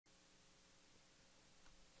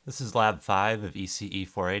This is Lab 5 of ECE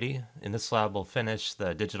 480. In this lab, we'll finish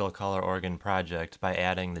the digital color organ project by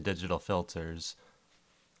adding the digital filters.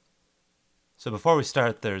 So before we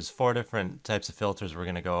start, there's 4 different types of filters we're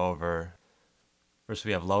going to go over. First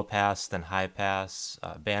we have low pass, then high pass,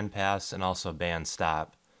 band pass, and also band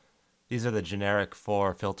stop. These are the generic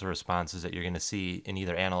 4 filter responses that you're going to see in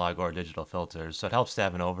either analog or digital filters, so it helps to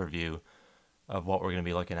have an overview of what we're going to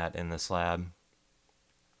be looking at in this lab.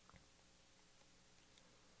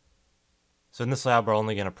 So in this lab, we're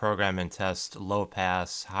only going to program and test low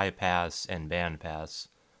pass, high pass, and band pass,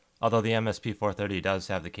 although the MSP430 does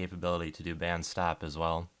have the capability to do band stop as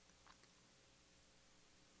well.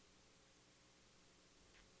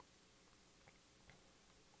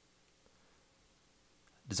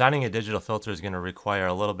 Designing a digital filter is going to require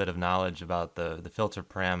a little bit of knowledge about the filter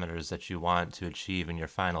parameters that you want to achieve in your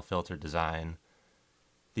final filter design.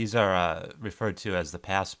 These are referred to as the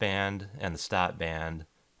pass band and the stop band.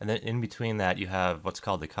 And then in between that, you have what's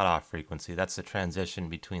called the cutoff frequency. That's the transition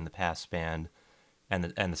between the pass band and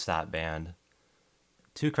the stop band.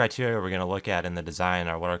 2 criteria we're going to look at in the design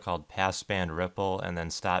are what are called pass band ripple and then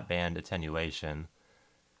stop band attenuation.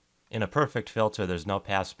 In a perfect filter, there's no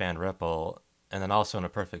pass band ripple, and then also in a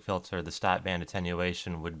perfect filter, the stop band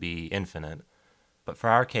attenuation would be infinite. But for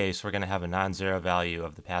our case, we're going to have a non-zero value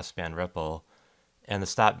of the pass band ripple, and the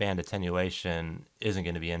stop band attenuation isn't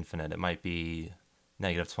going to be infinite. It might be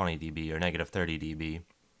negative 20 dB or negative 30 dB.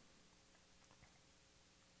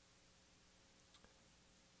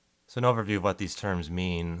 So an overview of what these terms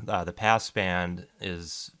mean. The pass band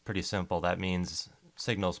is pretty simple. That means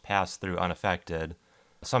signals pass through unaffected,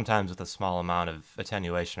 sometimes with a small amount of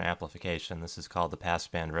attenuation or amplification. This is called the pass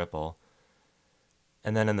band ripple.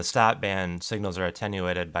 And then in the stop band, signals are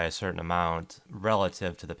attenuated by a certain amount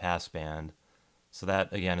relative to the pass band. So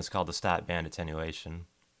that, again, is called the stop band attenuation.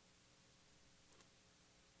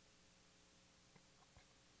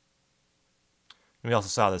 We also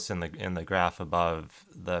saw this in the graph above.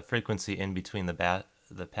 The frequency in between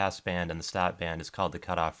the pass band and the stop band is called the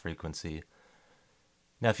cutoff frequency.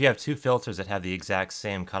 Now, if you have 2 filters that have the exact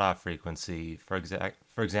same cutoff frequency, for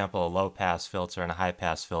example, a low pass filter and a high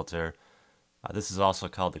pass filter, this is also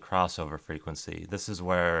called the crossover frequency. This is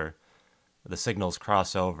where the signals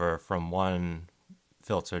cross over from one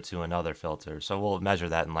filter to another filter. So we'll measure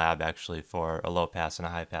that in lab actually for a low pass and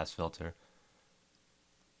a high pass filter.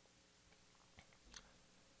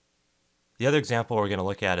 The other example we're going to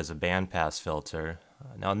look at is a bandpass filter.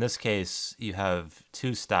 Now in this case, you have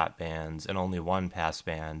 2 stop bands and only 1 pass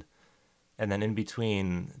band. And then in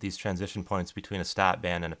between these transition points between a stop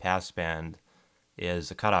band and a pass band is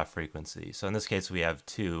a cutoff frequency. So in this case, we have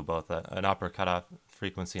 2, both an upper cutoff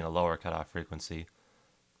frequency and a lower cutoff frequency.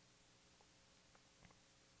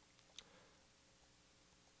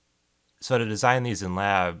 So to design these in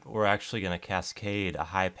lab, we're actually going to cascade a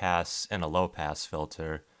high pass and a low pass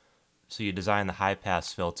filter. So you design the high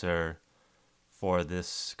pass filter for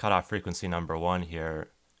this cutoff frequency number 1 here,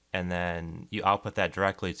 and then you output that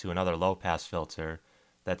directly to another low pass filter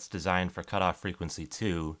that's designed for cutoff frequency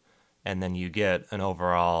 2, and then you get an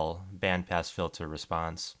overall bandpass filter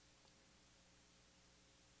response.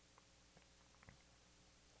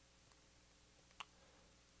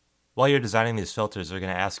 While you're designing these filters, they're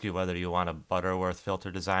going to ask you whether you want a Butterworth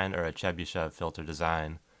filter design or a Chebyshev filter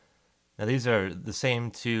design. Now these are the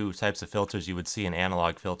same 2 types of filters you would see in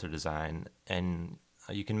analog filter design, and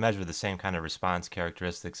you can measure the same kind of response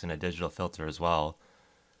characteristics in a digital filter as well.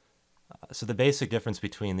 So the basic difference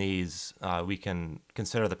between these, we can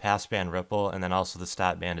consider the pass band ripple and then also the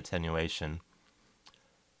stop band attenuation.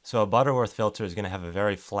 So a Butterworth filter is going to have a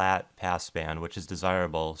very flat pass band, which is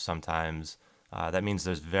desirable sometimes. That means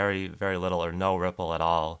there's very, very little or no ripple at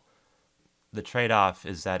all. The trade-off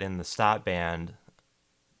is that in the stop band,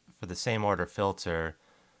 for the same order filter,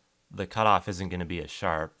 the cutoff isn't going to be as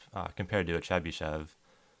sharp compared to a Chebyshev.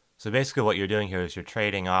 So basically what you're doing here is you're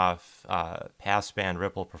trading off pass band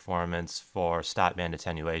ripple performance for stop band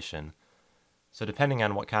attenuation. So depending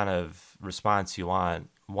on what kind of response you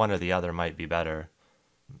want, one or the other might be better.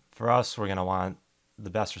 For us, we're going to want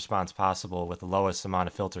the best response possible with the lowest amount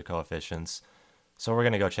of filter coefficients. So we're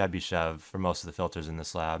going to go Chebyshev for most of the filters in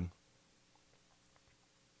this lab.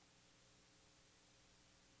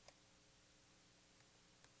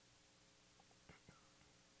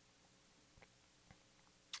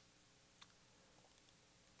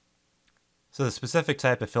 So the specific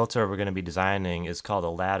type of filter we're going to be designing is called a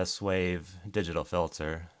lattice wave digital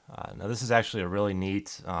filter. Now this is actually a really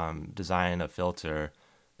neat design of filter.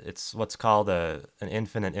 It's what's called an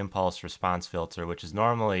infinite impulse response filter, which is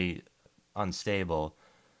normally unstable,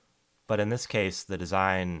 But in this case, the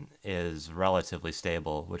design is relatively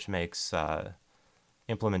stable, which makes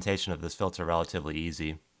implementation of this filter relatively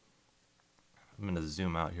easy. I'm going to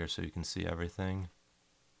zoom out here so you can see everything.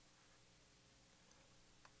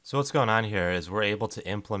 So what's going on here is we're able to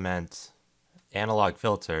implement analog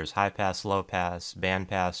filters, high pass, low pass, band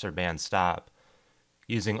pass, or band stop,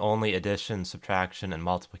 using only addition, subtraction, and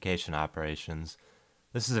multiplication operations.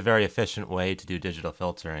 This is a very efficient way to do digital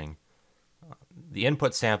filtering. The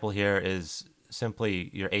input sample here is simply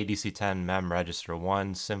your ADC10 mem register,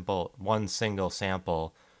 one single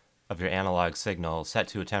sample of your analog signal set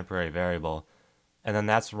to a temporary variable, and then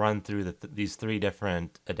that's run through these three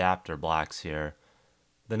different adapter blocks here.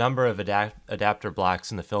 The number of adapter blocks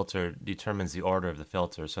in the filter determines the order of the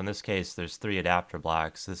filter. So in this case, there's 3 adapter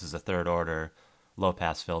blocks. This is a third order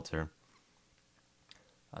low-pass filter.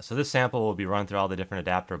 So this sample will be run through all the different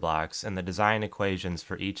adapter blocks, and the design equations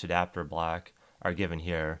for each adapter block are given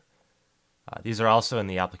here. These are also in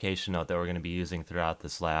the application note that we're going to be using throughout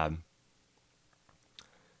this lab.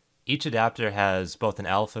 Each adapter has both an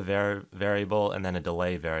alpha variable and then a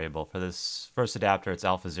delay variable. For this first adapter, it's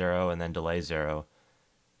alpha 0 and then delay 0.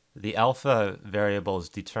 The alpha variables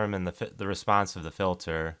determine the response of the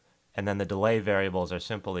filter, and then the delay variables are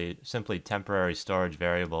simply temporary storage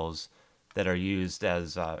variables that are used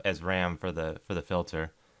as RAM for the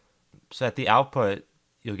filter. So at the output,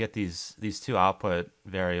 you'll get these two output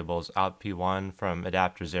variables, out P1 from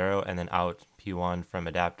adapter 0 and then out P1 from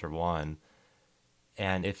adapter 1.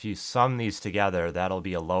 And if you sum these together, that'll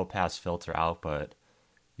be a low-pass filter output.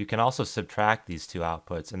 You can also subtract these two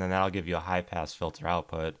outputs, and then that'll give you a high-pass filter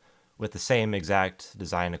output with the same exact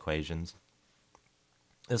design equations.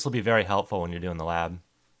 This will be very helpful when you're doing the lab.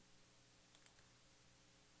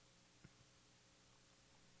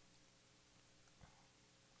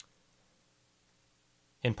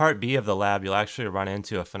 In part B of the lab, you'll actually run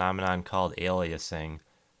into a phenomenon called aliasing.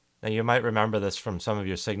 Now, you might remember this from some of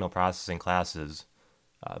your signal processing classes,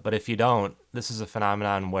 but if you don't, this is a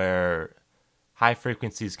phenomenon where high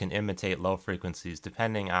frequencies can imitate low frequencies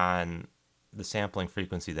depending on the sampling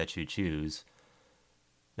frequency that you choose.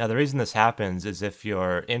 Now, the reason this happens is if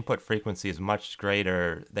your input frequency is much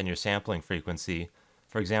greater than your sampling frequency.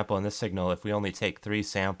 For example, in this signal, if we only take 3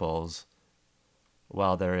 samples,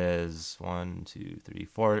 well, there is 1, 2, 3,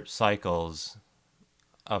 4 cycles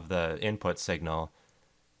of the input signal,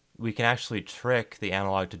 we can actually trick the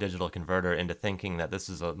analog to digital converter into thinking that this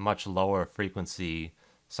is a much lower frequency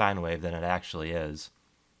sine wave than it actually is.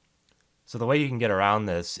 So the way you can get around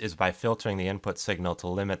this is by filtering the input signal to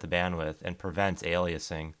limit the bandwidth and prevent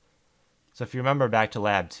aliasing. So if you remember back to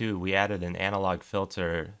lab 2, we added an analog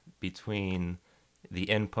filter between the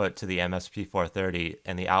input to the MSP430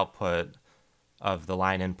 and the output of the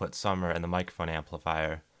line input summer and the microphone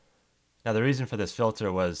amplifier. Now, the reason for this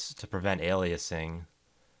filter was to prevent aliasing.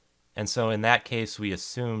 And so in that case, we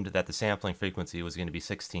assumed that the sampling frequency was going to be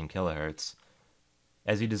 16 kilohertz.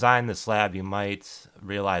 As you design this lab, you might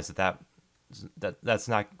realize that's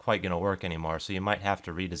not quite going to work anymore, so you might have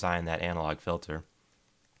to redesign that analog filter.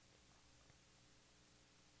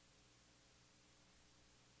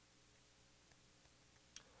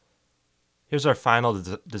 Here's our final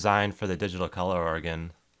design for the digital color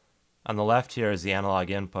organ. On the left here is the analog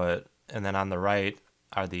input, and then on the right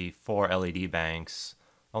are the 4 LED banks.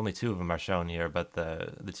 Only 2 of them are shown here, but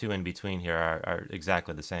the 2 in between here are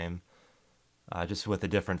exactly the same, just with a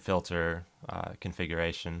different filter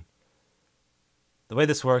configuration. The way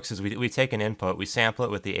this works is we take an input, we sample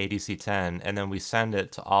it with the ADC10, and then we send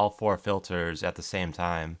it to all 4 filters at the same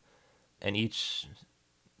time. And each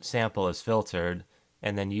sample is filtered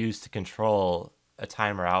and then used to control a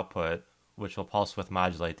timer output, which will pulse width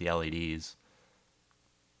modulate the LEDs.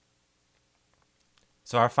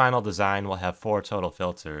 So our final design will have 4 total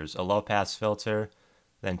filters, a low-pass filter,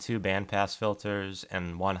 then 2 band-pass filters,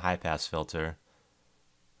 and 1 high-pass filter.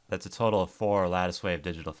 That's a total of 4 lattice wave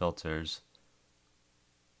digital filters.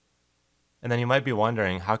 And then you might be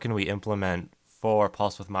wondering, how can we implement 4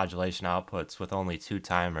 pulse width modulation outputs with only 2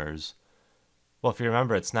 timers? Well, if you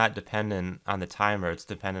remember, it's not dependent on the timer, it's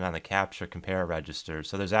dependent on the capture compare register.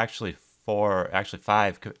 So there's actually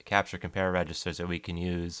 5 capture compare registers that we can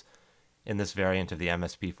use in this variant of the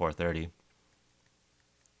MSP430.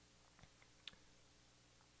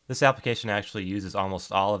 This application actually uses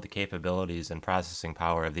almost all of the capabilities and processing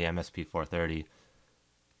power of the MSP430.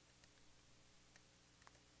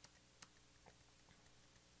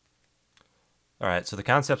 Alright, so the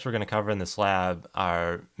concepts we're going to cover in this lab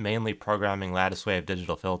are mainly programming lattice wave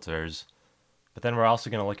digital filters, but then we're also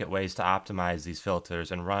going to look at ways to optimize these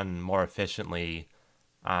filters and run more efficiently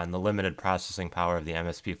on the limited processing power of the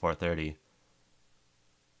MSP430.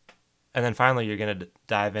 And then finally, you're going to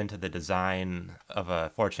dive into the design of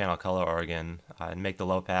a 4-channel color organ and make the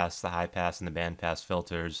low pass, the high pass, and the band pass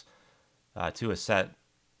filters to a set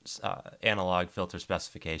analog filter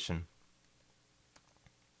specification.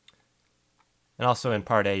 And also in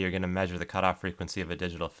part A, you're going to measure the cutoff frequency of a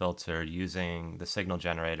digital filter using the signal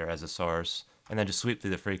generator as a source, and then just sweep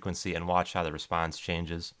through the frequency and watch how the response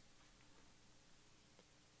changes.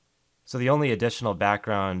 So the only additional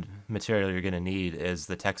background material you're going to need is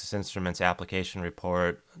the Texas Instruments application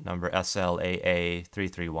report number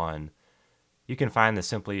SLAA331. You can find this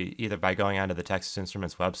simply either by going onto the Texas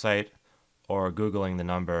Instruments website or Googling the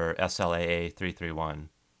number SLAA331.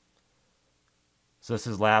 So this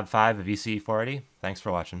is Lab 5 of ECE 480. Thanks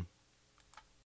for watching.